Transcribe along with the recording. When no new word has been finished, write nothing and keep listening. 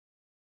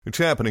It's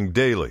happening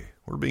daily.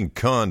 We're being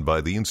conned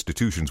by the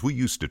institutions we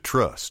used to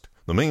trust.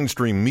 The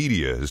mainstream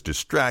media is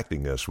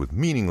distracting us with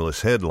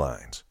meaningless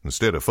headlines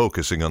instead of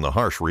focusing on the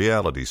harsh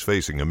realities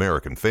facing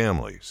American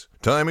families.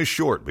 Time is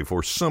short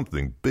before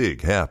something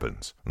big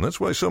happens, and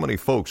that's why so many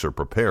folks are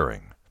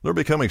preparing. They're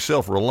becoming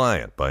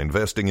self-reliant by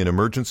investing in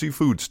emergency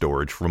food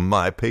storage from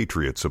My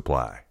Patriot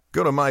Supply.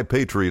 Go to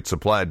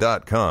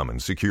MyPatriotSupply.com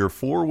and secure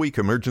 4-week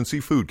emergency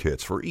food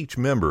kits for each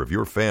member of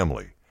your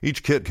family.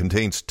 Each kit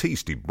contains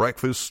tasty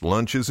breakfasts,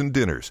 lunches, and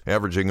dinners,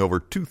 averaging over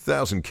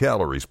 2,000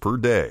 calories per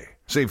day.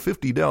 Save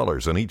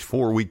 $50 on each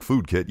 4-week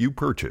food kit you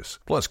purchase.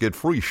 Plus, get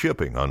free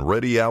shipping on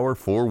Ready Hour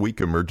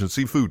 4-week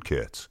emergency food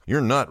kits.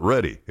 You're not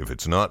ready if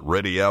it's not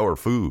Ready Hour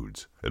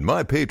Foods. At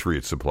My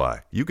Patriot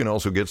Supply, you can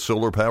also get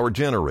solar power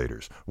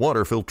generators,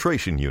 water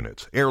filtration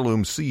units,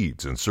 heirloom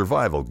seeds, and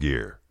survival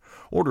gear.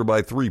 Order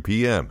by 3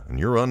 p.m. and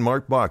your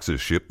unmarked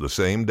boxes ship the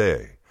same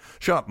day.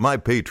 Shop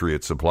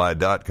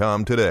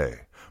MyPatriotSupply.com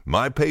today.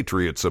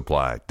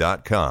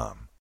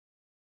 MyPatriotSupply.com.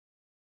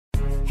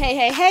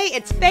 Hey,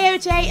 it's Theo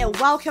J and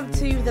welcome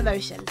to The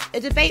Motion, a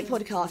debate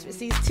podcast which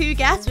sees two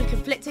guests with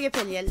conflicting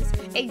opinions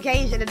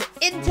engage in an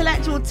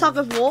intellectual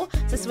tug-of-war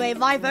to sway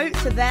my vote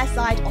to their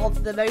side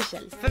of the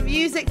motion. From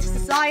music to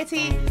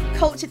society,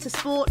 culture to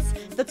sports,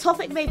 the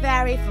topic may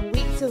vary from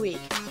week to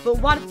week, but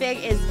one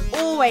thing is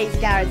always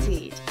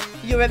guaranteed.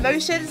 Your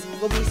emotions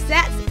will be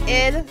set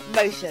in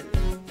motion.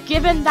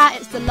 Given that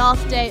it's the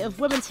last day of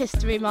Women's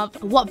History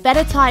Month, what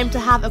better time to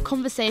have a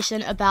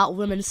conversation about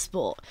women's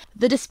sport?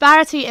 The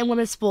disparity in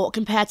women's sport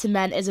compared to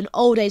men is an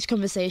old age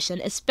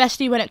conversation,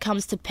 especially when it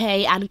comes to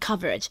pay and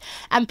coverage.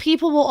 And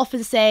people will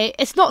often say,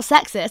 it's not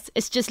sexist,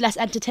 it's just less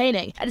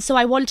entertaining. And so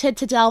I wanted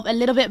to delve a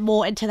little bit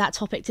more into that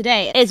topic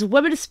today. Is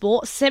women's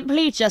sport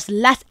simply just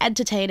less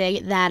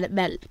entertaining than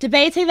men?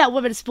 Debating that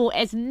women's sport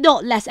is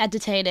not less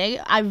entertaining,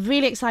 I'm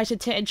really excited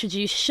to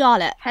introduce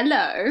Charlotte.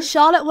 Hello.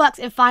 Charlotte works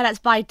in finance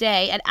by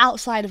day and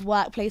outside of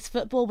work plays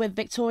football with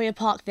Victoria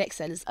Park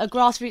Vixens, a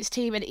grassroots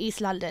team in East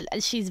London,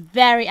 and she's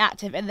very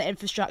active in the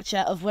infrastructure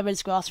of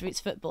women's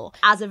grassroots football.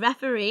 As a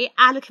referee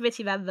and a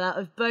committee member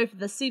of both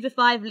the Super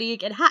 5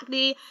 League in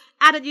Hackney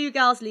and a new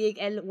girls' league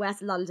in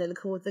West London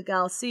called the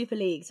Girls Super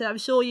League. So I'm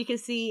sure you can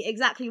see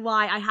exactly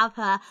why I have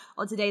her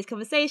on today's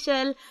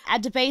conversation.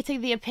 And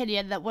debating the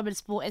opinion that women's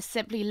sport is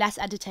simply less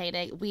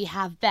entertaining, we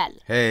have Ben.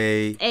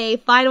 Hey. A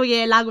final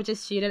year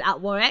languages student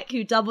at Warwick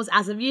who doubles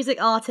as a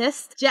music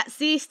artist,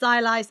 Jetsy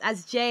stylized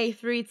as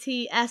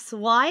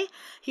J3TSY.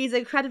 He's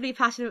incredibly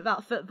passionate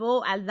about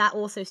football, and that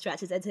also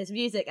stretches into his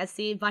music as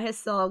seen by his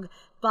song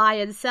Buy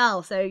and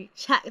Sell, so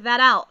check that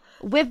out.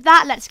 With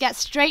that, let's get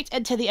straight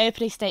into the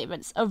opening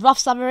statements, a rough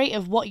summary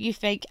of what you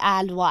think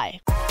and why.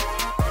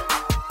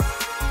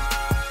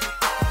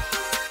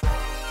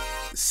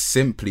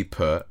 Simply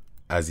put,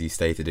 as you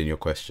stated in your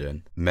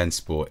question, men's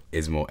sport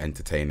is more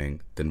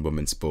entertaining than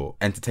women's sport.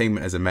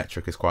 Entertainment as a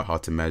metric is quite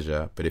hard to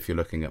measure, but if you're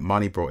looking at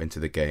money brought into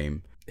the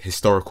game,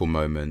 historical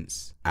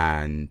moments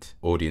and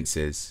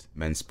audiences,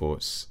 men's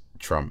sports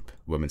trump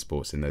women's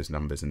sports in those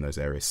numbers, in those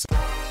areas.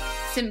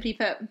 Simply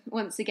put,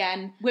 once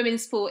again,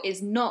 women's sport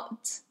is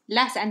not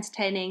less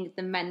entertaining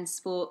than men's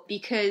sport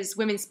because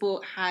women's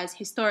sport has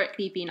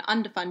historically been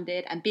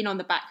underfunded and been on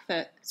the back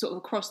foot sort of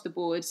across the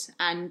board,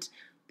 and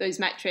those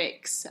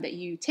metrics that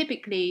you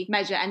typically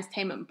measure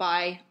entertainment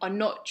by are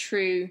not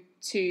true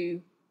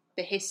to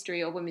the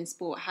history of women's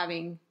sport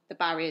having the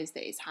barriers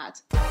that it's had.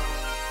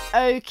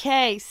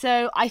 Okay,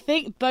 so I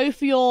think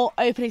both your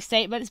opening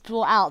statements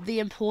brought out the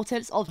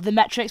importance of the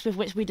metrics with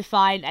which we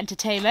define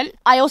entertainment.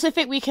 I also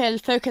think we can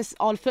focus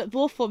on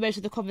football for most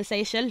of the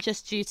conversation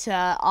just due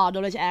to our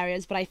knowledge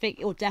areas, but I think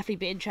it will definitely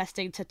be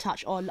interesting to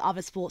touch on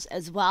other sports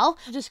as well.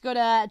 I'm just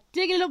gonna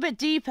dig a little bit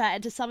deeper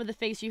into some of the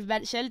things you've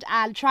mentioned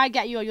and try and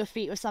get you on your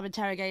feet with some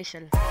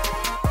interrogation.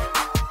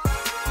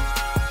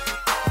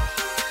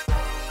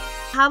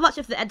 How much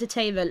of the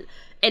entertainment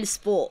in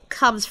sport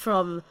comes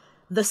from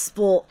the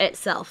sport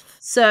itself?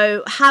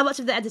 So how much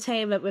of the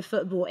entertainment with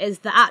football is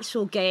the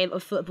actual game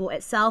of football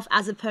itself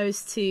as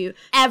opposed to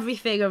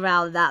everything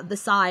around that, the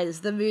signs,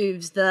 the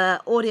moves,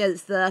 the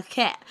audience, the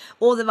kit,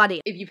 all the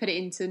money? If you put it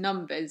into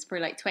numbers,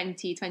 probably like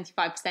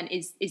 20-25%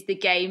 is the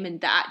game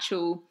and the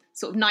actual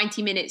sort of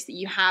 90 minutes that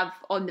you have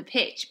on the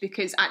pitch,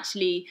 because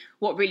actually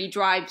what really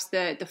drives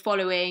the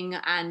following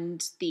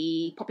and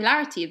the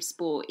popularity of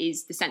sport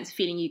is the sense of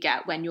feeling you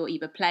get when you're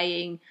either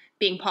playing,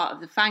 being part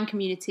of the fan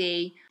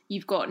community.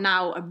 You've got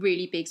now a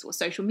really big sort of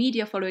social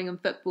media following on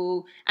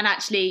football. And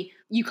actually,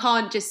 you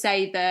can't just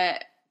say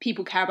that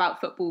people care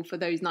about football for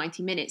those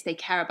 90 minutes. They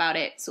care about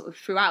it sort of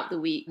throughout the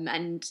week.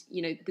 And,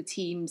 you know, the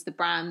teams, the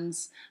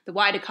brands, the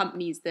wider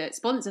companies that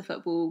sponsor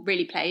football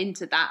really play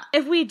into that.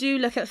 If we do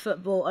look at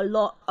football, a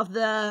lot of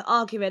the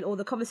argument or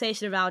the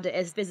conversation around it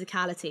is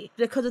physicality.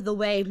 Because of the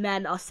way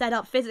men are set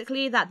up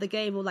physically, that the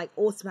game will like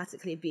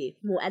automatically be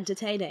more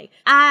entertaining.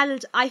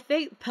 And I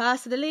think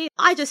personally,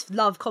 I just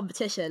love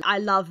competition. I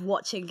love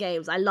watching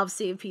games. I love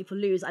seeing people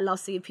lose. I love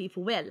seeing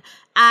people win.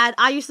 And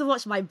I used to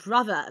watch my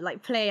brother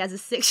like play as a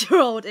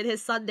 6-year-old Sheffield in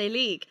his Sunday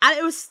league. And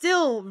it was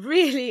still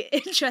really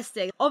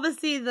interesting.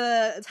 Obviously,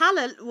 the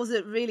talent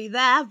wasn't really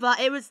there, but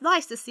it was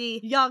nice to see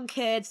young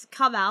kids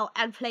come out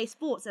and play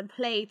sports and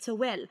play to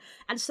win.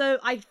 And so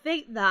I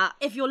think that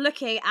if you're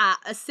looking at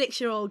a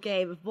 6-year-old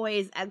game of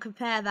boys and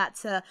compare that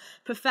to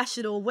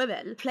professional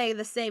women playing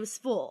the same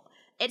sport,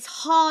 it's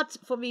hard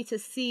for me to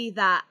see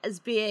that as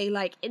being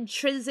like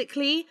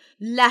intrinsically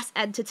less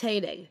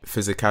entertaining.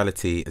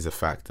 Physicality is a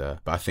factor,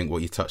 but I think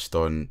what you touched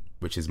on,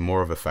 which is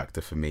more of a factor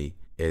for me,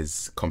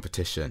 is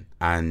competition.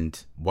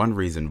 And one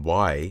reason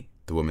why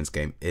the women's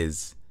game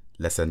is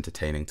less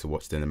entertaining to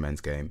watch than the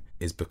men's game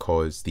is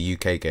because the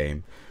UK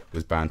game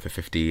was banned for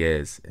 50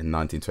 years in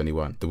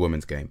 1921, the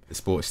women's game. The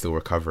sport is still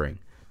recovering.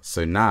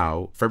 So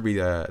now, February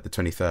the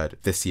 23rd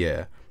this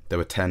year, there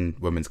were 10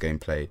 women's game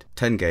played.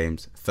 10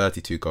 games,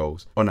 32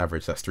 goals. On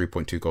average, that's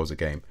 3.2 goals a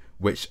game,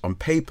 which on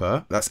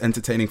paper, that's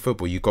entertaining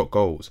football. You got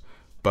goals.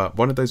 But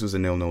one of those was a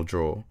 0-0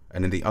 draw.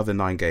 And in the other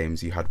 9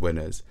 games, you had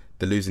winners.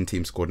 The losing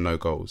team scored no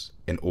goals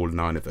in all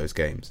 9 of those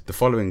games. The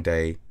following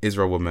day,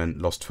 Israel women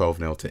lost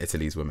 12-0 to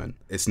Italy's women.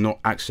 It's not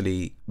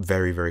actually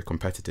very, very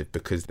competitive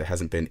because there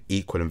hasn't been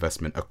equal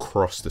investment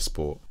across the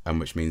sport,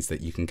 and which means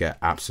that you can get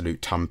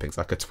absolute thumpings.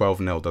 Like a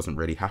 12-0 doesn't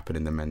really happen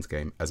in the men's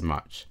game as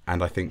much.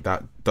 And I think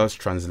that does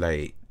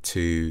translate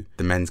to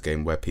the men's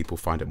game, where people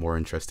find it more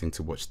interesting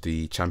to watch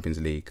the Champions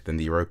League than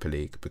the Europa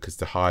League, because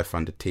the higher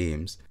funded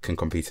teams can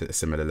compete at a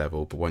similar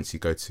level. But once you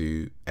go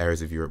to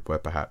areas of Europe where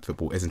perhaps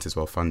football isn't as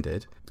well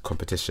funded,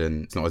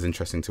 competition is not as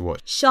interesting to watch.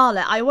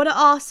 Charlotte, I want to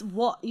ask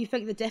what you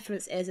think the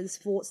difference is in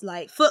sports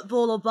like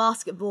football or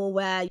basketball,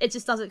 where it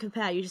just doesn't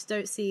compare. You just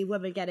don't see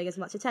women getting as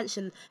much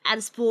attention,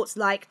 and sports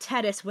like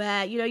tennis,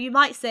 where, you know, you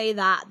might say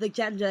that the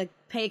gender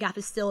pay gap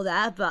is still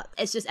there, but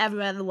it's just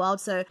everywhere in the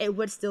world, so it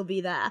would still be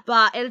there.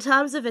 But in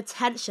terms of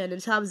attention, in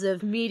terms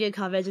of media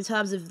coverage, in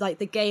terms of like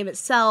the game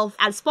itself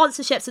and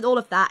sponsorships and all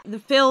of that, the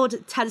field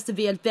tends to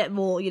be a bit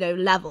more, you know,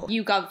 level.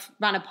 YouGov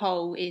ran a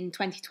poll in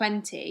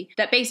 2020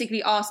 that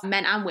basically asked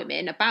men and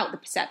women about the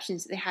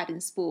perceptions that they had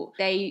in sport.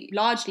 They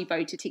largely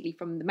voted, particularly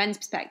from the men's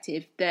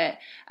perspective, that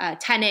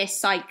tennis,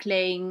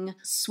 cycling,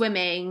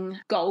 swimming,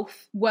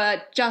 golf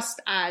were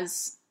just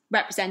as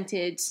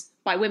represented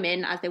by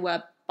women as they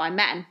were by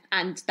men,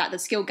 and that the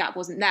skill gap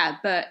wasn't there.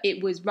 But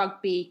it was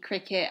rugby,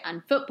 cricket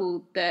and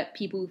football that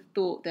people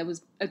thought there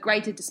was a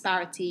greater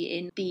disparity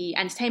in the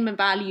entertainment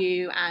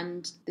value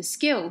and the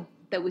skill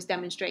that was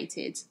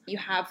demonstrated. You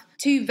have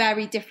 2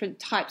 very different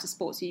types of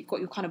sports. So you've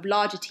got your kind of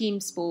larger team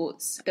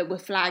sports that were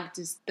flagged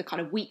as the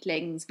kind of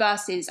weaklings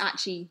versus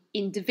actually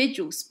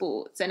individual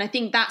sports. And I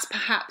think that's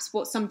perhaps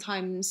what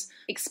sometimes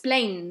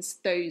explains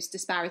those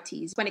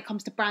disparities. When it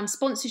comes to brand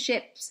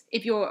sponsorships,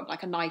 if you're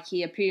like a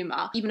Nike, a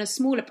Puma, even a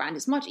smaller brand,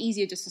 it's much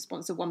easier just to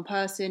sponsor one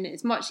person.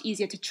 It's much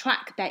easier to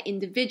track their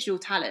individual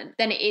talent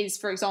than it is,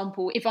 for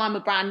example, if I'm a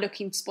brand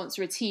looking to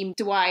sponsor a team,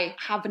 do I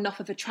have enough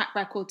of a track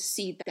record to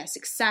see their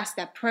success,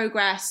 their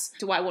progress?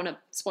 Do I want to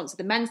sponsor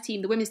the men's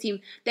team, the women's team?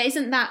 There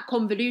isn't that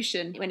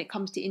convolution when it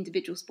comes to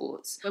individual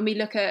sports. When we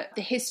look at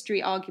the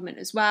history argument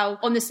as well,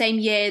 on the same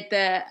year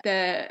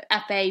the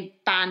FA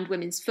banned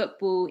women's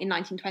football in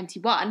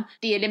 1921,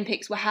 the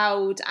Olympics were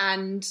held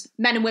and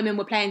men and women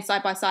were playing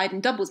side by side in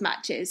doubles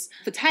matches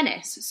for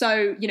tennis.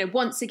 So, you know,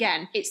 once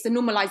again, it's the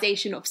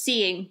normalisation of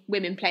seeing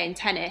women playing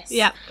tennis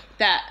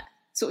that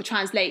sort of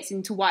translates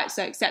into why it's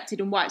so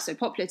accepted and why it's so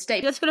popular today.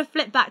 I'm just going to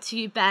flip back to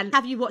you, Ben.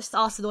 Have you watched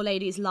Arsenal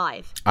ladies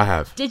live? I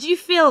have. Did you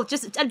feel,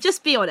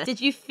 just be honest,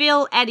 did you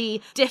feel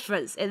any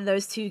difference in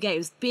those 2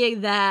 games,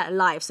 being there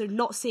live, so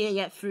not seeing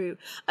it through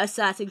a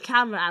certain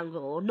camera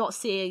angle, or not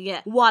seeing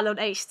it one on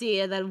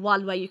HD and then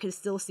one where you can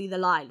still see the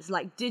lines?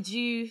 Like, did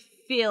you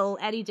feel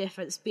any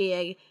difference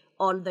being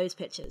on those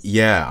pitches?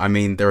 Yeah, I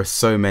mean, there are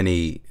so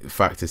many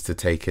factors to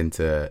take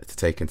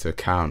into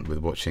account with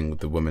watching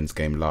the women's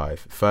game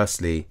live.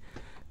 Firstly,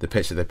 the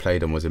pitch that they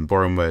played on was in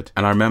Bournemouth,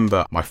 and I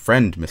remember my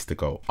friend missed the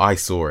goal. I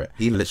saw it.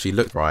 He literally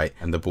looked right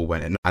and the ball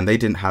went in, and they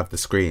didn't have the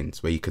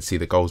screens where you could see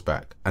the goals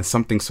back, and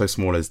something so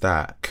small as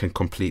that can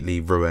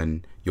completely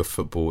ruin your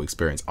football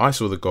experience. I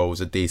saw the goal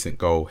was a decent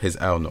goal, his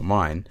L, not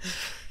mine.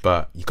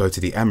 But you go to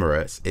the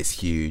Emirates,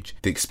 it's huge.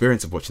 The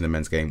experience of watching the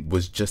men's game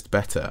was just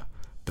better.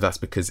 But that's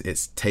because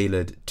it's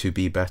tailored to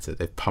be better.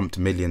 They've pumped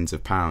millions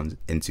of pounds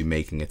into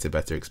making it a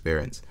better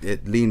experience.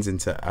 It leans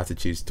into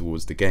attitudes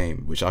towards the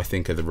game, which I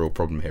think are the real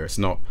problem here. It's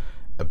not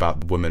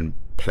about women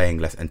playing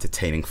less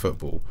entertaining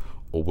football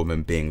or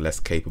women being less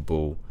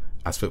capable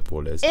as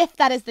footballers. If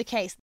that is the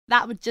case,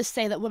 that would just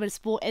say that women's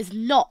sport is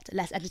not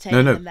less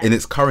entertaining than men. In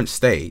its current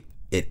state,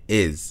 it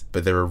is,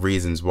 but there are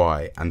reasons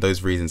why, and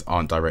those reasons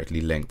aren't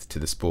directly linked to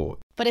the sport.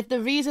 But if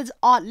the reasons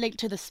aren't linked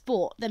to the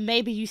sport, then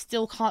maybe you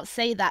still can't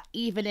say that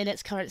even in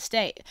its current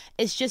state.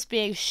 It's just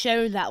being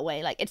shown that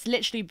way, like it's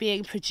literally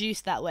being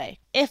produced that way.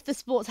 If the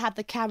sports had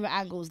the camera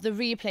angles, the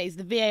replays,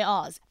 the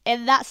VARs,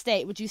 in that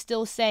state, would you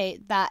still say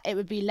that it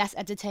would be less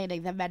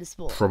entertaining than men's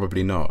sport?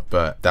 Probably not,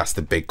 but that's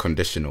the big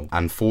conditional.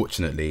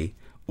 Unfortunately,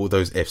 all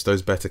those ifs,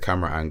 those better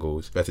camera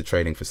angles, better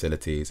training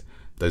facilities,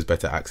 those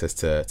better access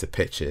to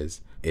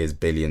pitches, is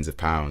billions of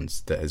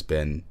pounds that has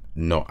been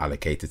not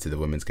allocated to the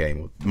women's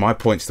game. My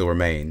point still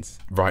remains.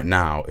 Right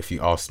now, if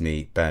you asked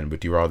me, Ben,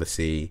 would you rather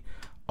see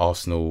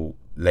Arsenal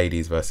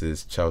ladies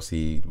versus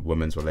Chelsea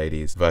women's or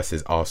ladies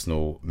versus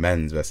Arsenal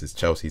men's versus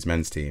Chelsea's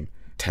men's team?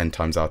 10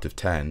 times out of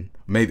 10,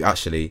 maybe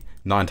actually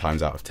 9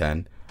 times out of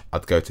 10,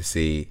 I'd go to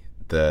see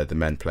the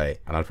men play,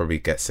 and I'd probably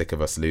get sick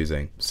of us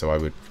losing, so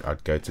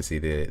I'd go to see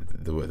the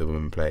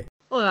women play.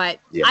 All right,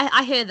 yeah.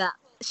 I hear that,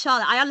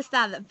 Charlotte. I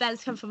understand that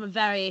Ben's come from a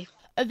very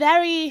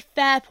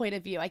fair point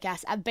of view, I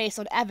guess, and based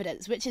on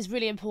evidence, which is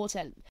really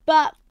important.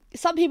 But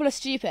some people are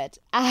stupid,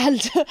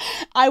 and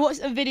I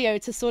watched a video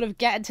to sort of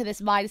get into this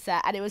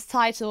mindset, and it was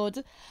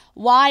titled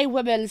 "Why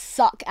Women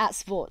Suck at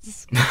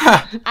Sports."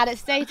 And it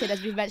stated,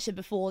 as we mentioned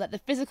before, that the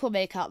physical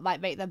makeup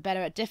might make them better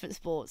at different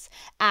sports,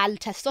 and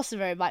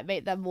testosterone might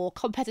make them more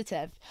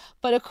competitive.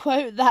 But a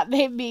quote that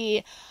made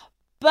me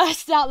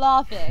burst out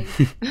laughing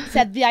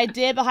said the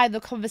idea behind the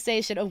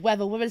conversation of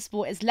whether women's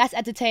sport is less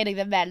entertaining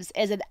than men's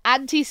is an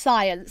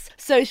anti-science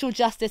social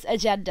justice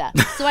agenda.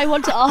 So I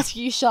want to ask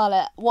you,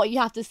 Charlotte, what you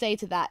have to say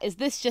to that. Is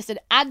this just an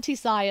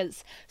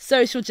anti-science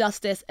social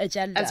justice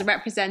agenda? As a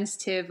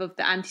representative of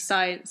the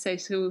anti-science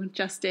social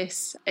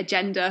justice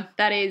agenda,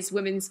 that is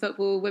women's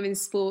football,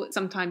 women's sport,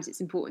 sometimes it's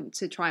important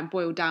to try and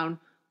boil down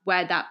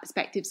where that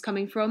perspective's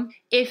coming from.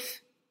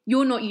 If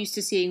you're not used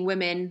to seeing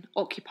women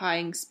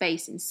occupying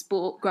space in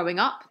sport growing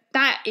up,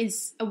 that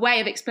is a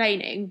way of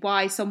explaining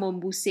why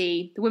someone will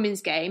see the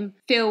women's game,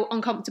 feel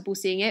uncomfortable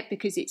seeing it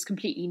because it's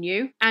completely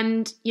new.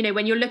 And, you know,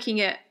 when you're looking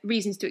at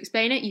reasons to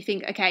explain it, you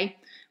think, okay,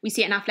 we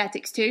see it in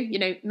athletics too. You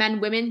know, men,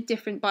 women,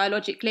 different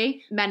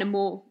biologically. Men are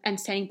more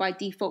entertaining by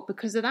default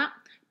because of that.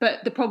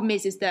 But the problem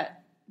is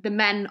that the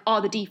men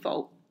are the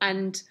default,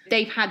 and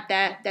they've had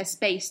their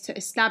space to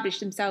establish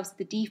themselves as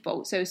the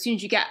default. So as soon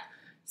as you get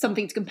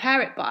something to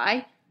compare it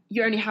by,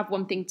 you only have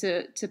one thing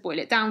to boil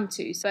it down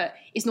to. So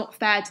it's not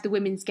fair to the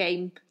women's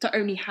game to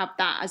only have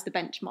that as the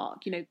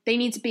benchmark. You know, they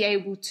need to be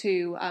able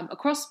to,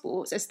 across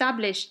sports,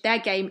 establish their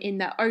game in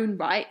their own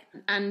right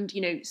and,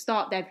 you know,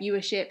 start their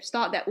viewership,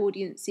 start their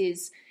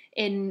audiences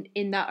in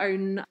their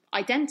own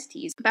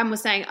identities. Ben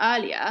was saying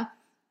earlier,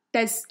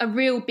 there's a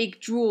real big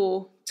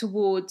draw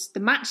towards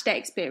the match day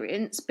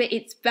experience, but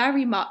it's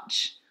very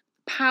much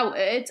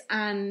powered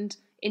and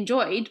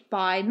enjoyed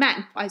by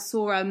men. I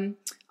saw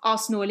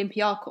Arsenal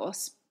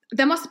Olympiacos.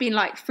 There must have been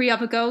like 3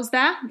 other girls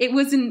there. It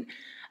wasn't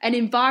an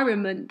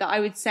environment that I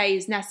would say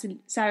is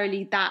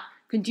necessarily that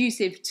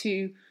conducive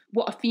to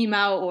what a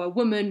female or a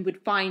woman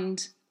would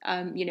find,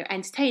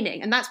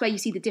 entertaining. And that's where you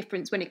see the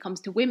difference when it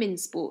comes to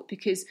women's sport,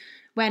 because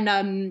when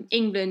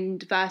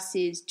England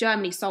versus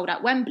Germany sold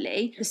out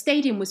Wembley, the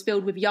stadium was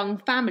filled with young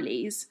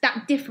families.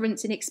 That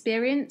difference in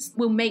experience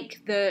will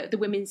make the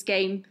women's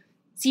game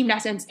seem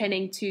less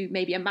entertaining to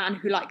maybe a man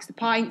who likes the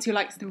pints, who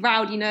likes the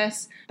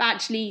rowdiness. But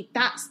actually,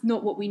 that's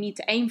not what we need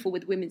to aim for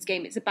with the women's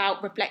game. It's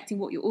about reflecting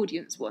what your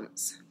audience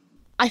wants.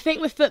 I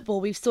think with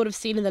football, we've sort of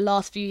seen in the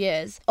last few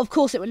years, of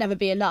course it would never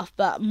be enough,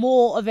 but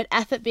more of an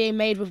effort being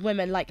made with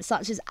women, like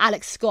such as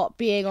Alex Scott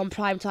being on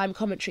primetime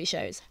commentary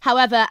shows.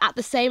 However, at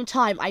the same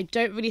time, I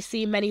don't really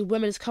see many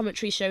women's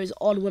commentary shows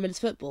on women's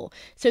football.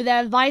 So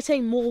they're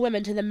inviting more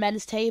women to the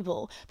men's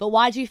table. But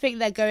why do you think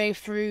they're going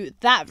through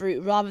that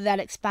route rather than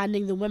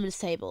expanding the women's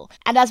table?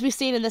 And as we've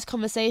seen in this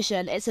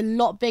conversation, it's a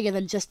lot bigger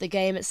than just the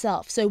game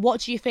itself. So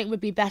what do you think would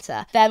be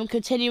better? Them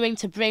continuing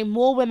to bring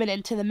more women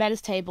into the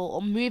men's table,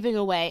 or moving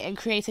away and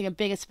creating a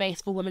bigger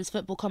space for women's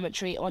football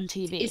commentary on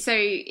TV? It's so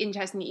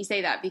interesting that you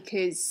say that,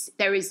 because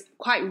there is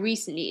quite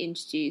recently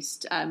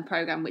introduced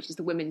programme which is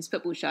the Women's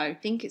Football Show. I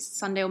think it's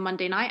Sunday or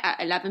Monday night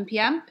at 11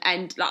 p.m.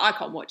 and I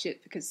can't watch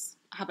it because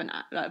I have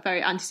a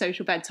very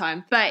antisocial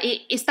bedtime. But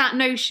it's that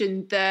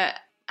notion that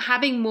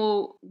having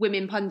more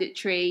women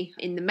punditry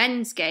in the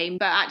men's game,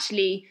 but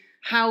actually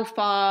how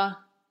far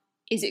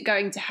is it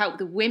going to help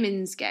the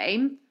women's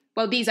game?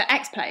 Well, these are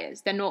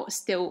ex-players. They're not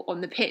still on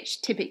the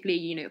pitch.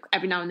 Typically,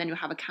 every now and then you'll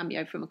have a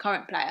cameo from a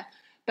current player.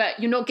 But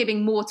you're not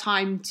giving more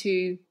time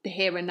to the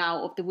here and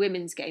now of the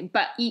women's game.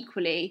 But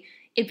equally,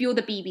 if you're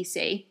the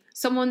BBC,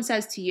 someone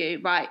says to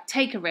you, right,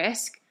 take a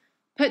risk,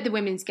 put the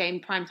women's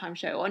game primetime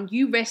show on,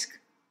 you risk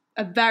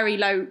a very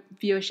low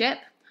viewership.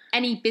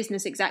 Any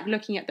business exec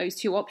looking at those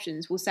two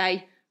options will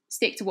say,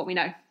 stick to what we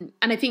know.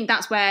 And I think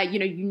that's where, you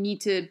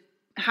need to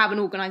have an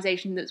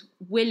organisation that's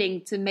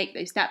willing to make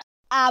those steps.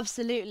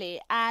 Absolutely.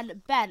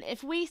 And Ben,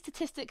 if we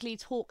statistically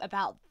talk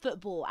about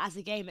football as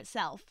a game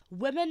itself,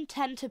 women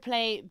tend to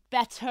play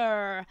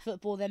better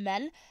football than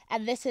men,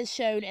 and this is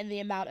shown in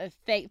the amount of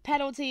fake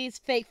penalties,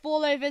 fake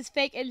fallovers,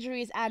 fake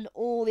injuries, and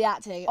all the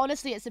acting.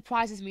 Honestly, it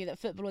surprises me that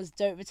footballers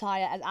don't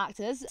retire as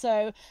actors.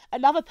 So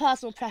another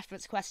personal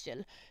preference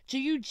question: do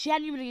you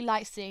genuinely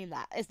like seeing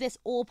that? Is this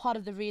all part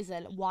of the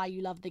reason why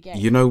you love the game?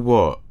 You know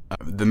what?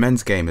 The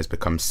men's game has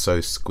become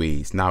so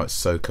squeezed. Now it's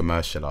so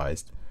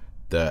commercialised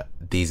that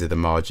these are the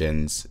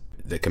margins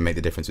that can make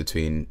the difference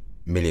between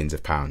millions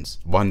of pounds.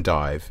 One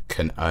dive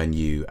can earn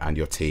you and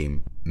your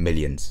team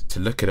millions.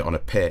 To look at it on a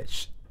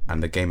pitch,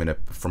 and the game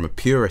from a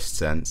purist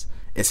sense,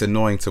 it's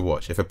annoying to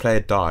watch. If a player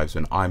dives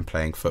when I'm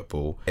playing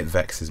football, it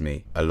vexes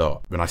me a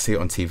lot. When I see it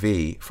on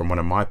TV from one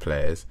of my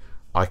players,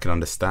 I can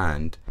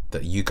understand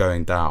that you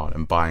going down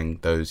and buying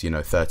those,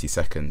 30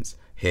 seconds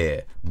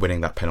here,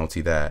 winning that penalty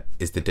there,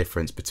 is the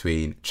difference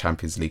between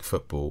Champions League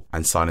football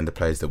and signing the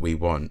players that we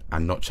want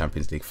and not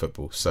Champions League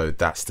football. So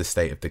that's the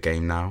state of the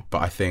game now.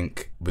 But I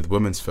think with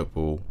women's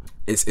football,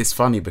 it's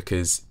funny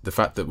because the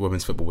fact that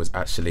women's football was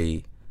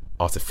actually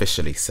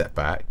artificially set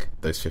back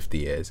those 50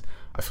 years,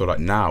 I feel like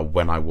now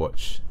when I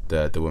watch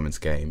the women's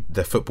game,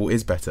 the football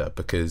is better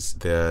because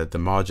the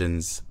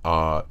margins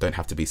don't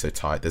have to be so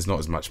tight. There's not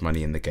as much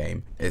money in the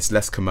game. It's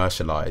less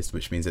commercialized,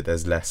 which means that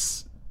there's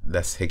less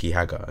higgy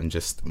hagger and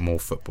just more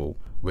football,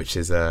 which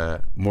is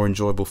more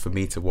enjoyable for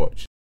me to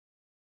watch.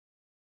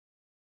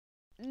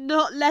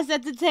 Not less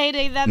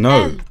entertaining than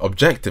men.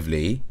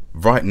 Objectively,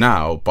 right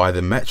now, by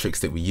the metrics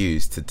that we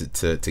use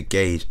to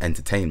gauge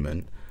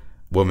entertainment,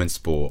 women's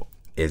sport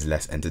is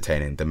less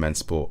entertaining than men's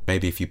sport.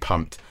 Maybe if you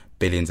pumped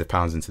billions of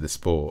pounds into the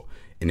sport,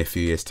 in a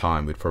few years'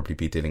 time, we'd probably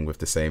be dealing with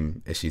the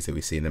same issues that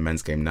we see in the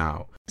men's game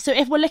now. So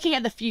if we're looking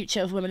at the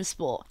future of women's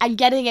sport and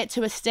getting it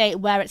to a state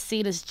where it's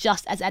seen as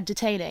just as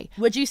entertaining,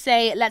 would you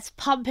say, let's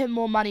pump in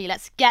more money,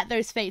 let's get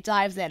those fake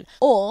dives in?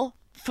 Or,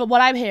 from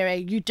what I'm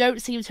hearing, you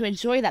don't seem to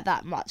enjoy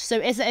that much. So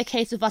is it a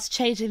case of us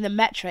changing the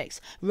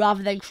metrics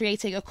rather than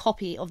creating a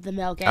copy of the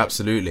male game?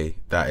 Absolutely.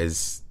 That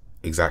is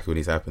exactly what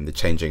needs to happen, the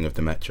changing of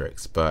the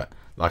metrics. But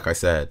like I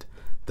said,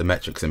 the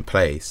metrics in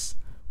place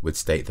would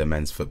state that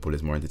men's football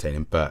is more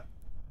entertaining, but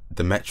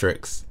the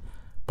metrics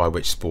by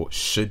which sport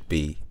should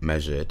be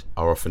measured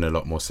are often a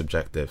lot more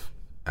subjective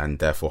and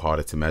therefore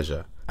harder to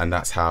measure. And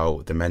that's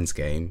how the men's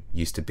game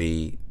used to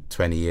be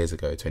 20 years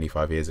ago,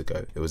 25 years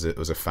ago. It was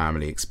a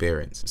family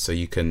experience. So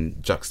you can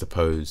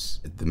juxtapose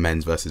the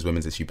men's versus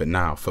women's issue, but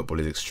now football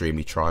is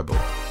extremely tribal.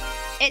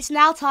 It's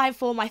now time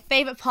for my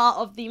favourite part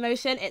of the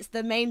motion. It's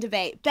the main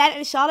debate. Ben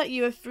and Charlotte,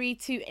 you are free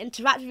to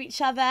interact with each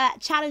other,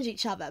 challenge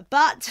each other.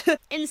 But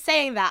in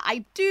saying that,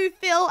 I do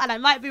feel, and I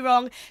might be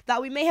wrong,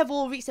 that we may have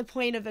all reached a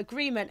point of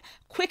agreement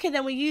quicker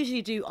than we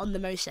usually do on the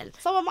motion.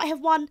 Someone might have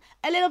won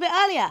a little bit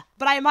earlier,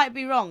 but I might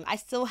be wrong. I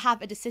still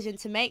have a decision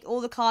to make. All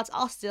the cards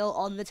are still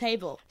on the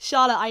table.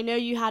 Charlotte, I know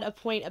you had a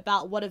point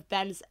about one of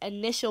Ben's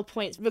initial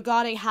points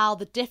regarding how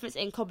the difference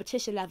in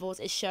competition levels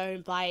is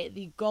shown by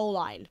the goal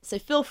line. So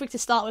feel free to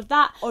start with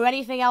that, or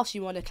anything else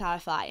you want to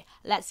clarify.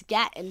 Let's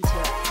get into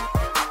it.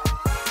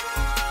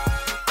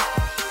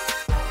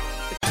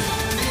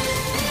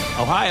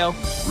 Ohio,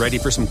 ready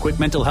for some quick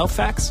mental health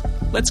facts?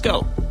 Let's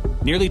go.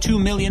 Nearly 2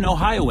 million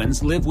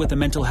Ohioans live with a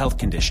mental health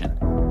condition.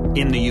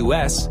 In the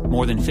U.S.,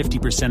 more than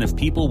 50% of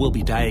people will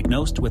be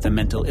diagnosed with a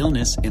mental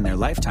illness in their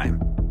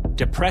lifetime.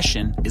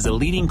 Depression is a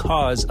leading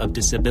cause of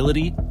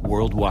disability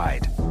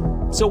worldwide.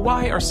 So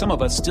why are some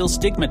of us still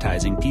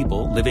stigmatizing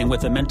people living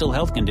with a mental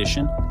health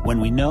condition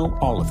when we know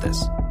all of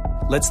this?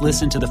 Let's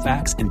listen to the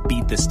facts and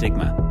beat the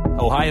stigma.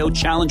 Ohio,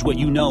 challenge what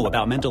you know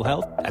about mental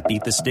health at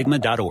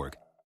beatthestigma.org.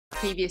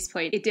 Previous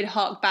point, it did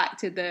hark back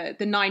to the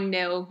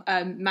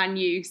 9-0 Man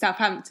U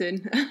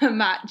Southampton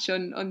match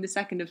on the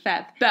 2nd of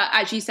Feb. But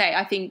as you say,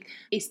 I think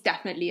it's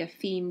definitely a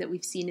theme that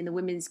we've seen in the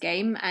women's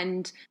game.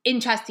 And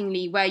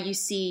interestingly, where you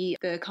see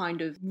the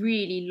kind of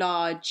really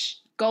large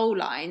goal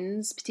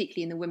lines,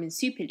 particularly in the Women's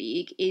Super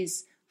League,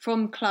 is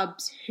from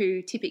clubs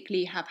who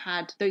typically have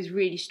had those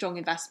really strong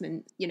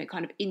investment,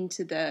 kind of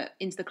into the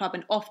club,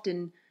 and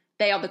often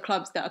they are the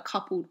clubs that are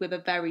coupled with a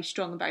very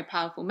strong and very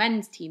powerful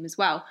men's team as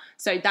well.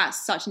 So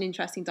that's such an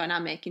interesting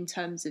dynamic in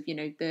terms of,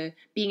 the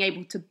being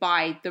able to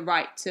buy the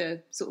right to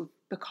sort of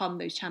become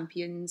those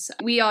champions.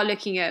 We are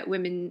looking at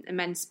women and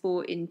men's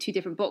sport in two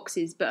different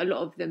boxes, but a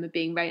lot of them are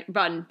being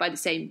run by the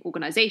same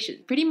organisation.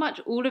 Pretty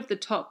much all of the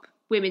top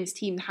women's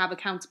team have a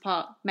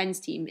counterpart men's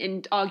team,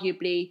 and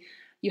arguably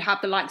you have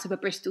the likes of a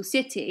Bristol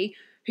City,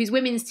 whose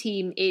women's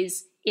team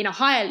is in a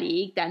higher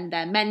league than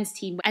their men's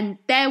team. And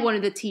they're one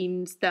of the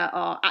teams that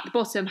are at the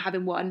bottom,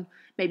 having won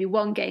maybe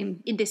one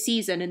game in this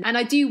season. And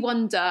I do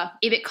wonder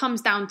if it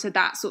comes down to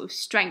that sort of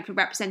strength of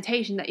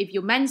representation, that if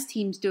your men's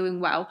team's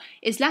doing well,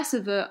 it's less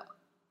of a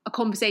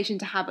conversation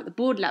to have at the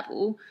board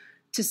level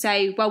to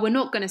say, well, we're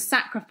not going to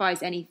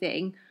sacrifice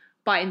anything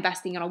by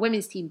investing in our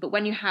women's team. But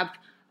when you have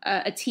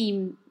a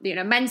team,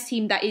 men's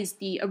team that is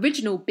the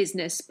original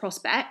business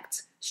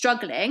prospect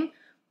struggling,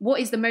 what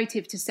is the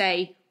motive to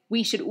say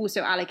we should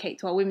also allocate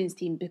to our women's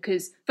team?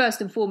 Because first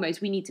and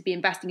foremost, we need to be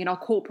investing in our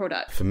core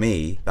product. For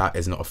me, that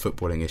is not a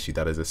footballing issue,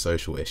 that is a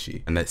social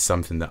issue. And it's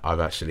something that I've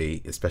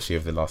actually, especially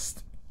over the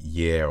last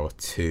year or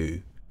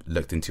two,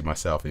 looked into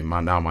myself.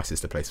 Now my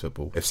sister plays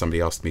football. If somebody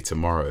asked me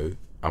tomorrow,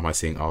 am I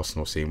seeing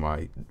Arsenal,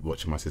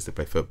 watching my sister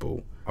play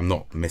football? I'm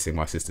not missing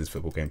my sister's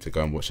football game to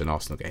go and watch an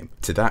Arsenal game.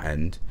 To that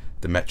end,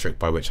 the metric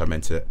by which I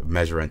meant to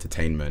measure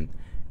entertainment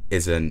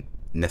isn't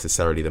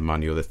necessarily the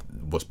money or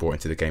what's brought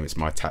into the game. It's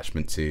my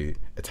attachment to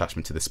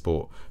the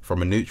sport.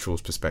 From a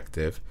neutral's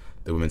perspective,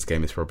 the women's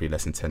game is probably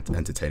less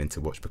entertaining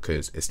to watch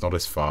because it's not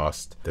as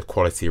fast. The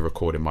quality of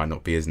recording might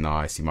not be as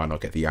nice. You might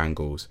not get the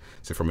angles.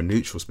 So from a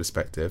neutral's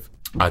perspective,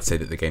 I'd say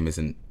that the game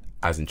isn't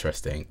as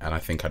interesting. And I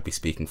think I'd be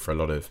speaking for a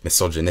lot of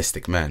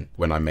misogynistic men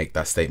when I make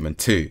that statement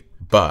too.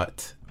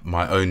 But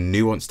my own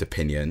nuanced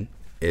opinion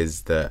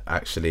is that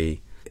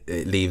actually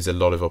it leaves a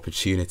lot of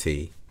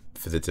opportunity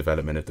for the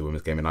development of the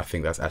women's game. And I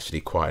think that's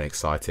actually quite an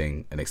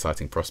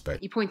exciting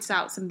prospect. You pointed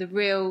out some of the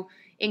real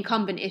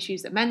incumbent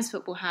issues that men's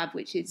football have,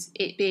 which is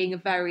it being a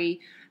very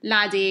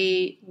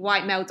laddie,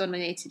 white male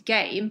dominated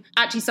game.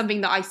 Actually,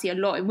 something that I see a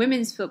lot in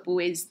women's football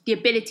is the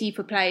ability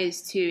for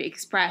players to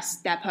express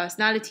their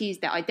personalities,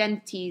 their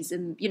identities,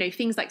 and, you know,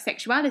 things like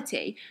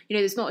sexuality. You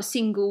know, there's not a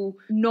single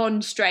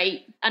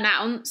non-straight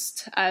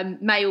announced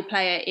male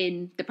player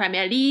in the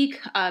Premier League,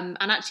 and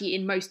actually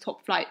in most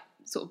top flight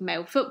sort of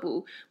male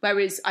football.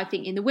 Whereas I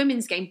think in the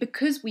women's game,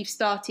 because we've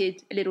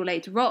started a little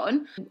later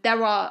on,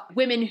 there are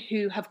women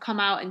who have come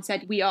out and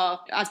said we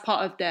are as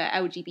part of the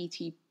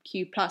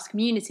LGBTQ plus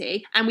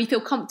community, and we feel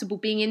comfortable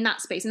being in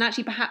that space. And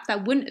actually perhaps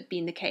that wouldn't have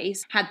been the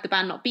case had the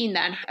ban not been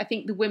there. And I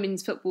think the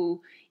women's football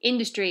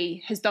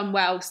industry has done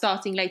well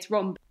starting later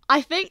on.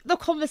 I think the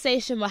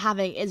conversation we're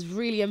having is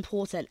really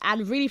important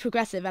and really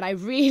progressive, and I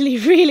really,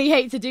 really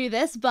hate to do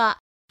this, but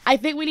I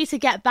think we need to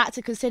get back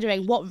to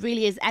considering what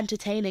really is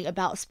entertaining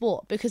about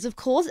sport, because of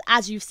course,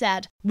 as you've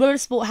said,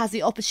 women's sport has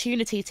the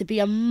opportunity to be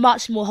a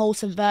much more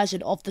wholesome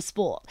version of the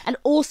sport, and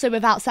also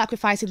without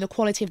sacrificing the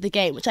quality of the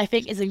game, which I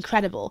think is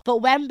incredible. But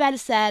when Ben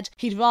said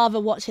he'd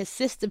rather watch his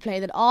sister play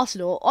than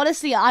Arsenal,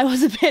 honestly, I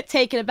was a bit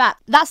taken aback.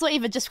 That's not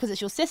even just because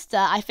it's your sister.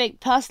 I think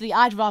personally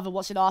I'd rather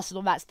watch an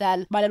Arsenal match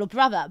than my little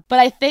brother. But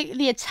I think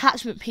the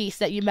attachment piece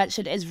that you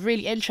mentioned is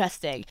really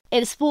interesting.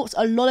 In sports,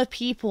 a lot of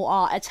people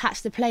are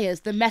attached to players,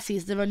 the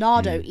Messis, the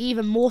Ronaldo,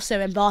 even more so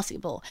in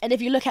basketball. And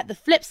if you look at the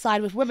flip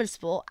side with women's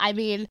sport, I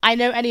mean, I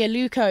know Enia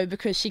Luko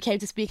because she came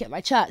to speak at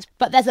my church,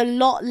 but there's a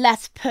lot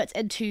less put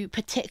into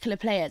particular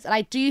players. And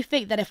I do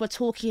think that if we're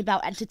talking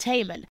about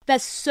entertainment,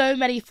 there's so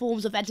many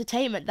forms of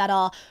entertainment that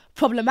are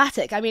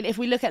problematic. I mean, if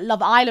we look at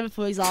Love Island,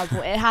 for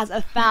example, it has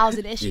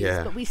 1,000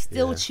 issues, but we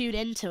still tune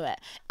into it.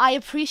 I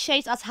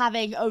appreciate us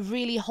having a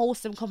really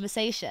wholesome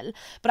conversation,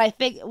 but I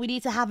think we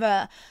need to have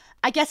a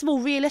more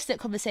realistic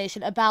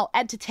conversation about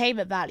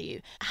entertainment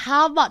value.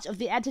 How much of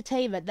the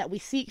entertainment that we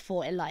seek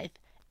for in life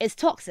is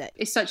toxic?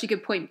 It's such a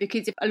good point,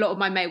 because if a lot of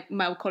my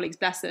male colleagues,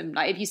 bless them,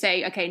 like if you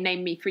say, okay,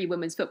 name me 3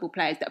 women's football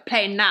players that are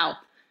playing now,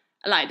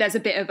 like there's a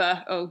bit of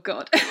a, oh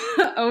God,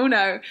 oh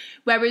no.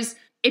 Whereas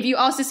if you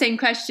ask the same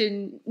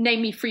question, name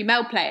me 3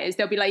 male players,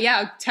 they'll be like, yeah,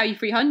 I'll tell you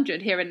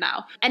 300 here and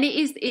now. And it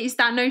is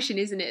that notion,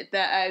 isn't it,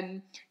 that,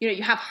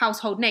 you have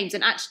household names,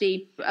 and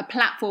actually a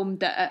platform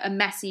that a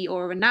Messi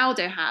or a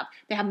Ronaldo have,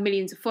 they have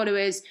millions of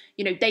followers,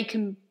 they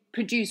can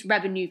produce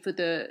revenue for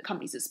the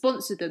companies that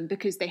sponsor them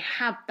because they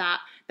have that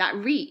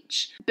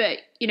reach. But,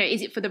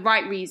 is it for the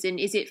right reason?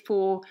 Is it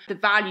for the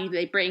value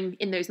they bring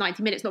in those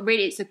 90 minutes? Not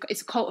really.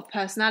 It's a cult of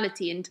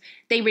personality, and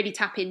they really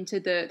tap into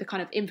the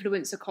kind of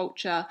influencer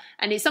culture.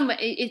 And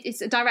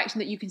it's a direction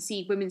that you can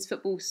see women's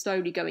football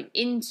slowly going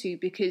into,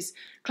 because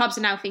clubs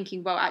are now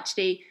thinking, well,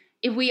 actually,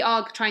 if we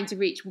are trying to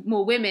reach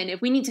more women,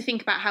 if we need to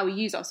think about how we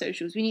use our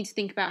socials, we need to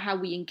think about how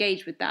we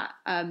engage with that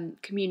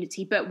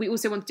community. But we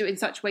also want to do it in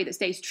such a way that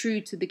stays true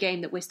to the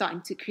game that we're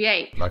starting to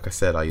create. Like I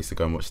said, I used to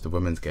go and watch the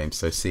women's game.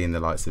 So seeing the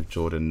likes of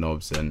Jordan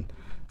Nobbs and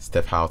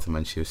Steph Houghton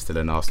when she was still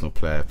an Arsenal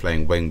player,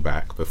 playing wing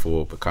back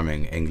before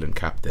becoming England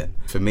captain,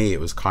 for me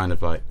it was kind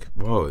of like,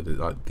 whoa,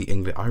 like the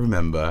England. I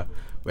remember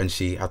when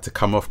she had to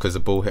come off because the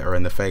ball hit her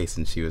in the face,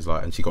 and she was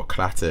like, and she got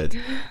clattered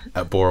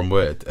at Boreham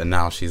Wood, and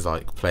now she's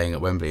like playing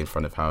at Wembley in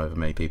front of however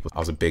many people. I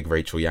was a big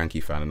Rachel Yankee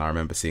fan, and I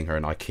remember seeing her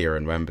in IKEA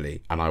in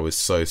Wembley, and I was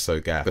so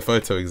gassed. The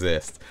photo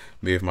exists,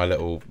 me with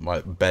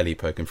my belly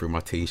poking through my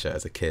t-shirt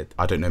as a kid.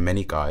 I don't know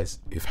many guys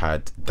who've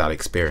had that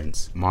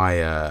experience.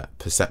 My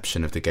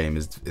perception of the game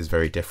is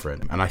very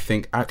different, and I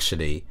think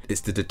actually it's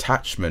the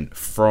detachment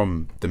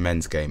from the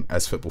men's game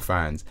as football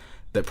fans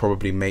that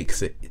probably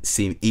makes it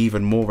seem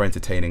even more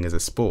entertaining as a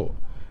sport.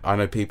 I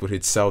know people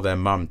who'd sell their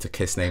mum to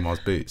kiss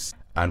Neymar's boots.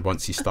 And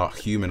once you start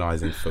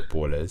humanising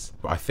footballers,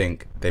 I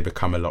think they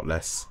become a lot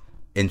less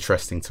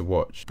interesting to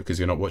watch, because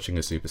you're not watching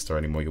a superstar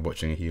anymore, you're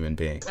watching a human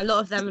being. A lot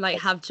of them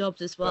have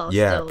jobs as well.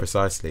 Yeah, still.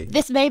 Precisely.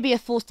 This may be a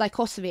false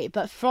dichotomy,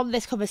 but from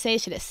this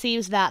conversation it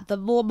seems that the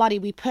more money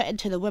we put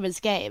into the women's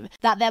game,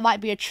 that there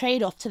might be a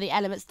trade-off to the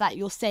elements that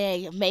you're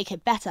saying make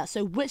it better.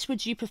 So which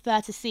would you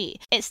prefer to see?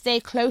 It stay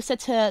closer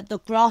to the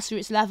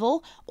grassroots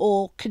level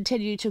or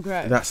continue to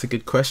grow? That's a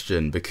good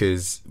question,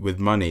 because with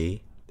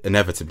money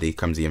inevitably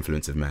comes the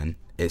influence of men.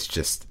 It's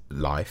just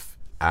life,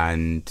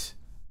 and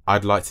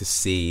I'd like to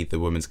see the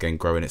women's game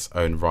grow in its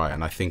own right,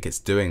 and I think it's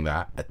doing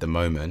that at the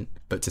moment.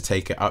 But to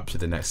take it up to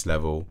the next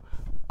level,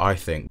 I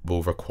think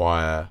will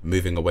require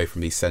moving away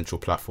from these central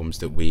platforms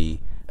that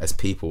we as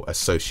people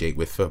associate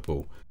with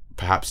football.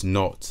 Perhaps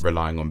not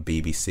relying on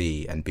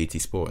BBC and BT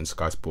Sport and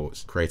Sky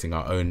Sports, creating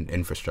our own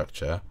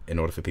infrastructure in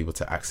order for people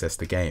to access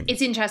the game.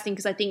 It's interesting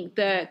because I think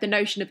the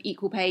notion of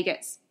equal pay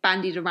gets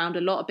bandied around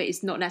a lot, but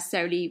it's not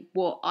necessarily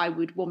what I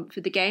would want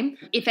for the game.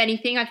 If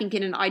anything, I think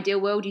in an ideal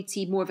world, you'd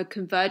see more of a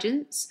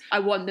convergence. I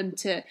want them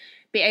to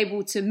be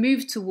able to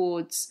move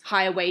towards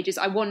higher wages.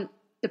 I want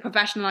the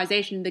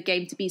professionalisation of the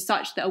game to be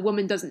such that a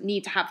woman doesn't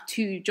need to have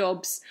two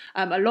jobs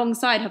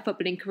alongside her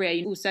footballing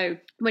career. Also,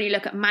 when you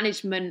look at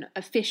management,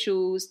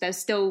 officials, there's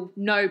still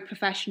no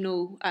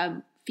professional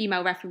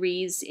female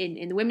referees in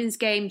the women's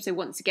game. So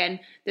once again,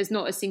 there's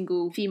not a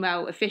single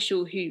female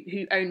official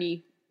who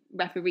only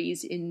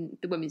referees in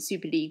the Women's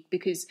Super League,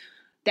 because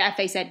the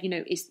FA said,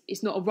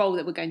 it's not a role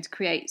that we're going to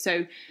create.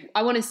 So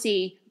I want to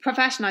see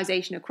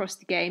professionalisation across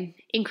the game,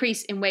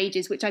 increase in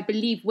wages, which I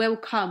believe will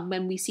come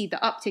when we see the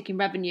uptick in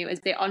revenue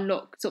as they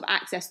unlock sort of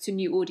access to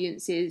new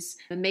audiences,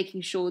 and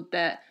making sure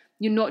that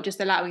you're not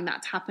just allowing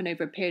that to happen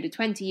over a period of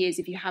 20 years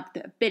if you have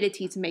the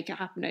ability to make it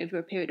happen over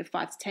a period of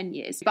 5 to 10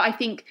 years. But I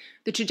think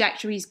the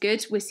trajectory is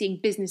good. We're seeing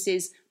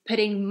businesses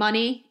putting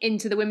money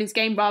into the women's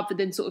game rather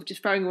than sort of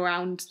just throwing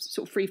around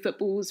sort of free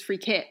footballs, free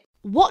kit.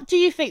 What do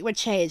you think would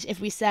change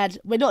if we said,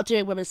 we're not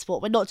doing women's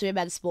sport, we're not doing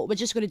men's sport, we're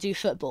just going to do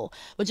football,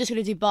 we're just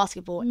going to do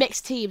basketball,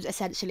 mixed teams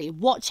essentially?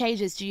 What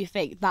changes do you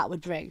think that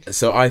would bring?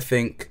 So I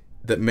think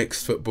that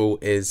mixed football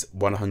is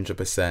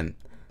 100%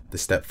 the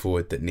step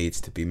forward that needs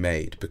to be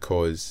made,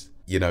 because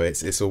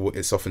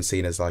it's often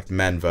seen as like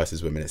men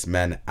versus women. It's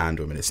men and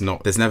women. It's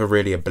not. There's never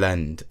really a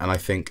blend. And I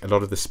think a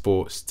lot of the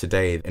sports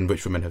today in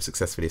which women have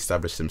successfully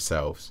established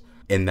themselves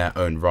in their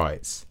own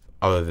rights,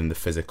 other than the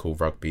physical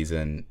rugbies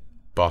and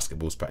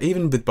basketballs, but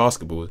even with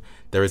basketball,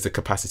 there is the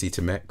capacity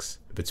to mix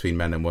between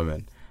men and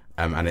women,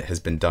 and it has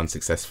been done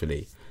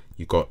successfully.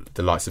 You've got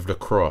the likes of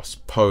lacrosse,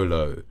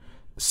 polo,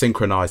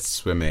 synchronized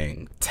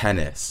swimming,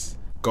 tennis,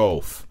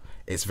 golf.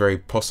 It's very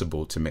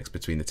possible to mix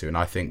between the two, and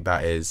I think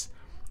that is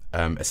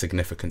a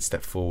significant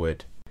step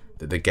forward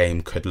that the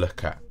game could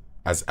look at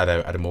as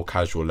at a more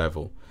casual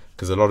level,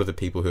 because a lot of the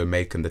people who are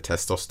making the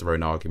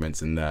testosterone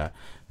arguments and the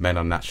men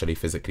are naturally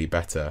physically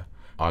better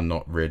are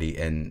not really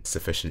in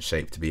sufficient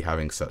shape to be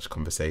having such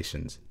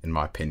conversations, in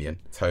my opinion.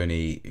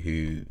 Tony,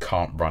 who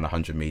can't run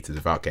 100 metres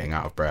without getting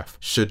out of breath,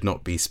 should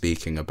not be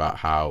speaking about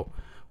how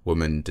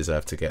women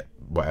deserve to get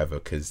whatever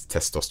because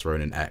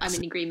testosterone and X. I'm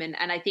in agreement,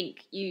 and I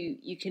think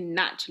you can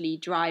naturally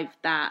drive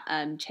that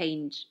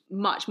change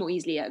much more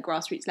easily at a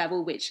grassroots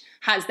level, which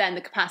has then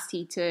the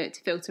capacity to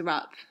filter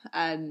up,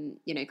 kind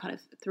of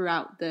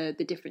throughout the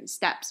different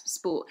steps of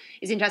sport.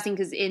 It's interesting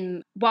because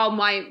while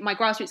my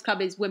grassroots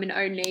club is women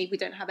only, we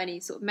don't have any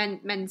sort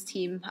of men's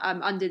team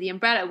under the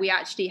umbrella. We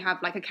actually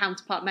have like a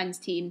counterpart men's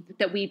team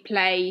that we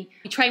play.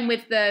 We train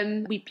with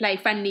them, we play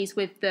friendlies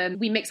with them,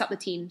 we mix up the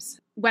teams.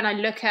 When I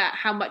look at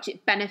how much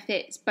it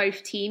benefits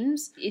both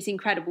teams, it's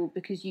incredible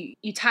because you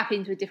tap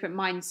into a different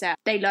mindset.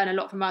 They learn a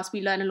lot from us.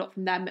 We learn a lot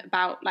from them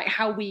about like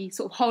how we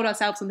sort of hold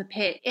ourselves on the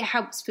pitch. It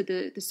helps for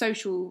the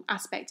social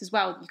aspect as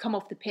well. You come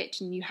off the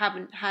pitch and you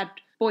haven't had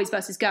boys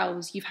versus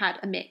girls, you've had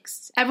a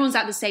mix. Everyone's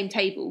at the same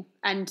table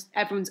and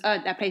everyone's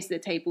earned their place at the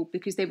table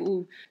because they've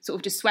all sort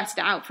of just sweated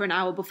it out for an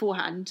hour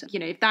beforehand.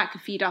 If that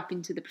could feed up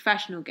into the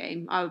professional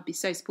game, I would be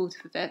so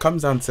supportive of it.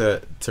 Comes down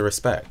to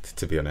respect,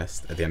 to be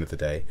honest, at the end of the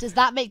day. Does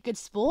that make good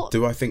sport?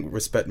 Do I think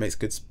respect makes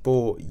good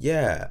sport?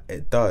 Yeah,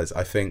 it does.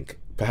 I think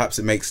perhaps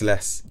it makes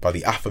less, by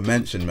the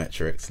aforementioned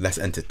metrics, less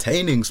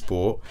entertaining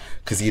sport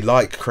because you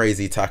like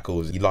crazy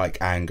tackles, you like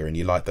anger and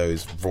you like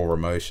those raw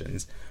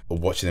emotions, or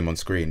watching them on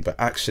screen. But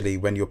actually,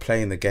 when you're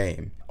playing the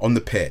game on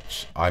the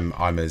pitch, I'm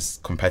as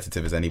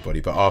competitive as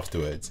anybody, but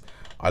afterwards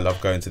I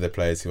love going to the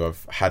players who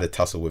I've had a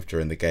tussle with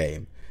during the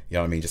game, you know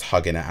what I mean, just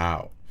hugging it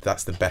out.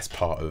 That's the best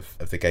part of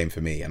the game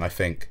for me. And I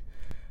think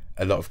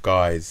a lot of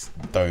guys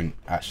don't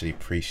actually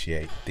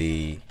appreciate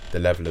the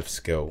level of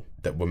skill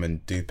that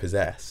women do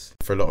possess.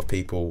 For a lot of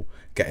people,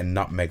 getting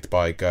nutmegged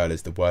by a girl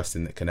is the worst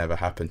thing that can ever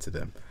happen to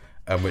them,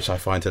 which I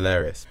find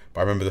hilarious.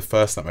 But I remember the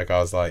first nutmeg I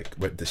was like,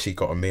 that she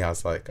got on me, I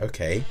was like,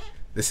 okay,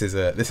 this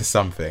is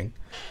something.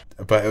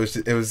 But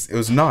it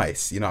was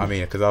nice, you know what I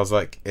mean? Because I was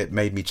like, it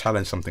made me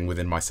challenge something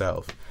within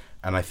myself.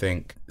 And I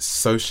think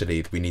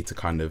socially we need to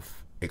kind of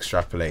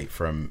extrapolate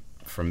from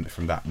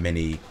that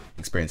mini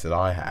experience that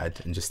I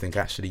had and just think,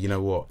 actually, you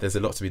know what, there's a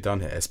lot to be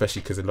done here,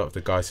 especially because a lot of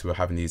the guys who are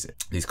having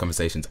these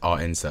conversations are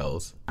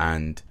incels,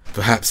 and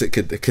perhaps it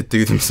could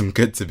do them some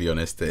good, to be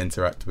honest, to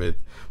interact with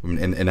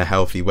women in a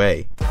healthy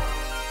way.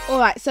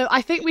 Alright, so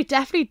I think we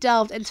definitely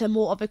delved into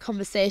more of a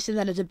conversation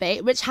than a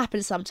debate, which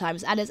happens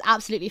sometimes, and it's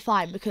absolutely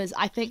fine because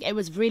I think it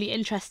was really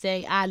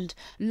interesting and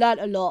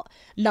learnt a lot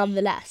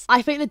nonetheless.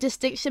 I think the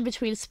distinction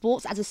between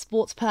sports as a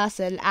sports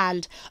person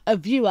and a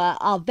viewer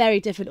are very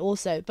different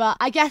also, but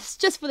I guess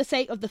just for the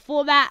sake of the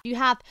format, you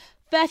have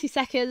 30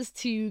 seconds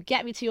to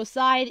get me to your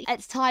side.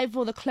 It's time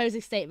for the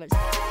closing statements.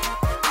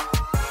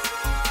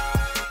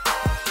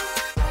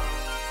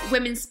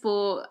 Women's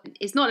sport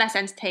is not less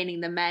entertaining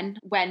than men.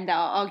 When there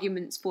are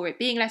arguments for it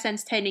being less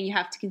entertaining, you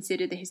have to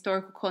consider the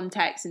historical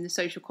context and the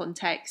social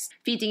context,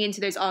 feeding into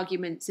those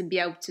arguments and be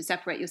able to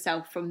separate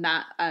yourself from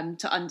that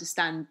to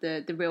understand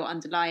the real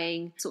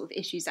underlying sort of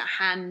issues at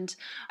hand.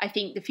 I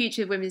think the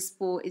future of women's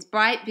sport is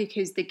bright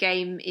because the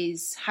game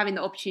is having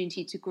the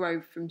opportunity to grow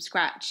from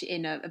scratch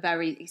in a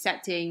very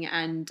accepting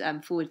and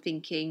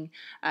forward-thinking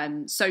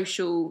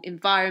social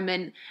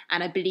environment.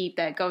 And I believe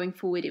that going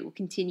forward, it will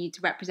continue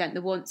to represent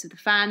the wants of the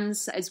fans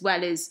fans, as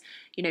well as,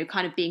 you know,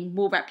 kind of being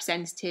more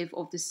representative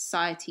of the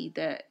society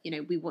that, you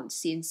know, we want to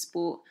see in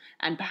sport,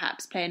 and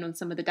perhaps playing on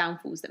some of the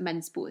downfalls that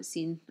men's sport has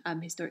seen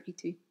historically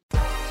too.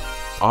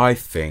 I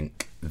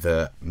think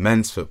that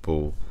men's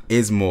football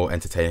is more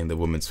entertaining than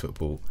women's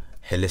football,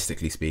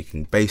 holistically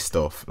speaking, based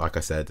off, like I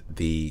said,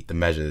 the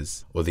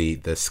measures or the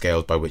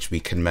scales by which we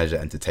can measure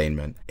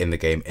entertainment in the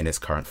game in its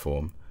current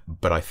form.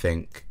 But I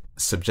think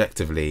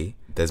subjectively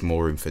there's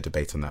more room for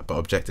debate on that. But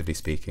objectively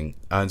speaking,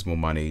 earns more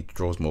money,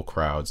 draws more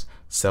crowds,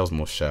 sells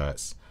more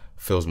shirts,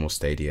 fills more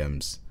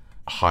stadiums,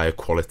 higher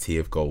quality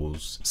of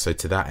goals. So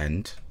to that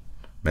end,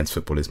 men's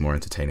football is more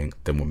entertaining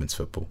than women's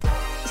football.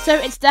 So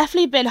it's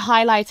definitely been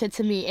highlighted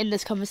to me in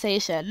this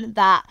conversation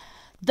that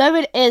though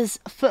it is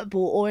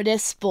football or it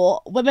is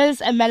sport,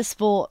 women's and men's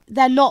sport,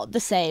 they're not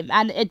the same,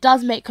 and it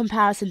does make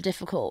comparison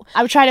difficult.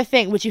 I'm trying to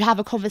think, would you have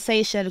a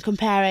conversation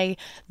comparing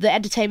the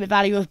entertainment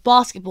value of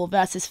basketball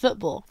versus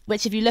football?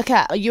 Which, if you look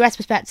at a US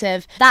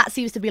perspective, that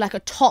seems to be like a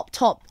top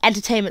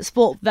entertainment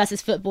sport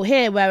versus football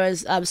here,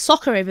 whereas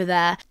soccer over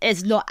there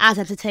is not as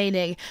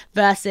entertaining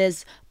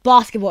versus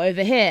basketball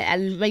over here.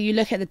 And when you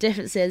look at the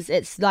differences,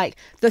 it's like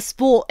the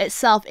sport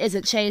itself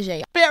isn't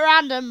changing. Bit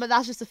random, but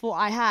that's just a thought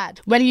I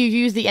had. When you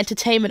use the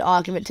entertainment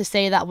argument to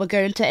say that we're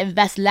going to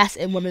invest less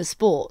in women's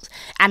sports,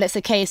 and it's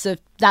a case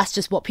of that's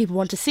just what people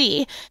want to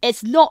see,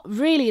 it's not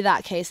really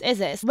that case, is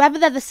it? Whether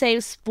they're the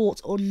same sport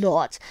or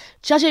not,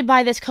 judging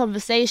by this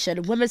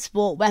conversation, women's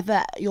sport,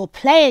 whether you're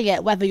playing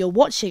it, whether you're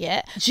watching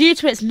it, due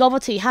to its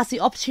novelty, has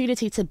the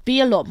opportunity to be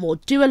a lot more,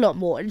 do a lot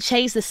more, and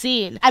change the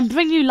scene, and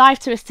bring new life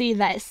to a scene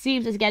that it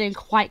seems is getting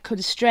quite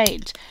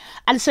constrained.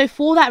 And so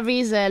for that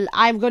reason,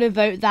 I'm going to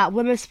vote that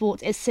women's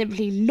sport is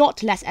simply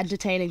not less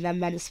entertaining than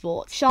men's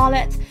sport.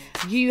 Charlotte,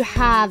 you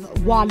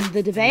have won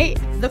the debate.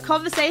 The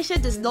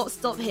conversation does not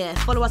stop here.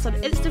 Follow us on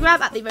Instagram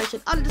at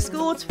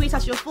 @TheMotion_, tweet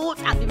us your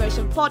thoughts at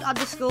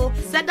 @TheMotionPod_,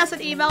 send us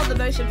an email,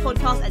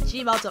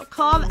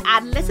 themotionpodcast@gmail.com,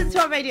 and listen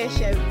to our radio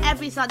show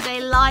every Sunday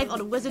live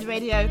on Wizard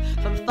Radio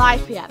from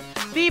 5 p.m.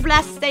 Be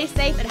blessed, stay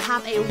safe, and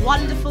have a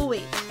wonderful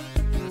week.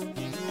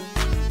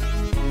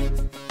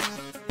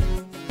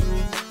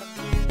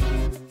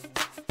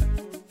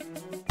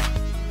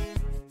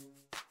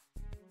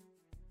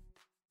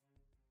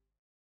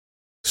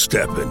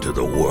 Step into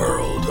the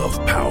world of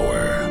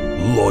power,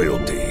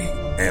 loyalty,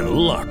 and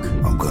luck.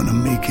 I'm gonna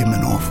make him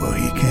an offer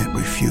he can't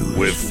refuse.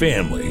 With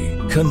family,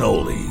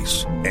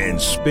 cannolis,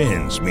 and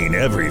spins mean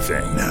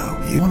everything.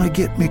 Now, you wanna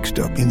get mixed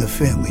up in the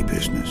family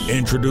business.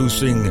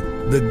 Introducing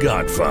The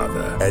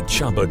Godfather at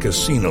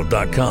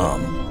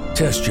ChumbaCasino.com.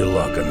 Test your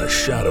luck in the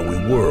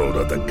shadowy world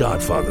of The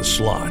Godfather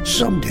slot.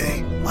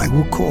 Someday, I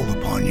will call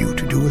upon you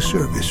to do a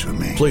service for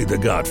me. Play The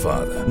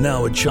Godfather,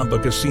 now at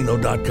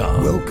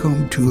ChumbaCasino.com.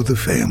 Welcome to the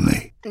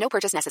family. No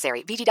purchase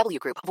necessary. VGW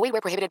Group. Void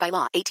where prohibited by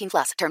law.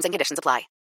 18+. Terms and conditions apply.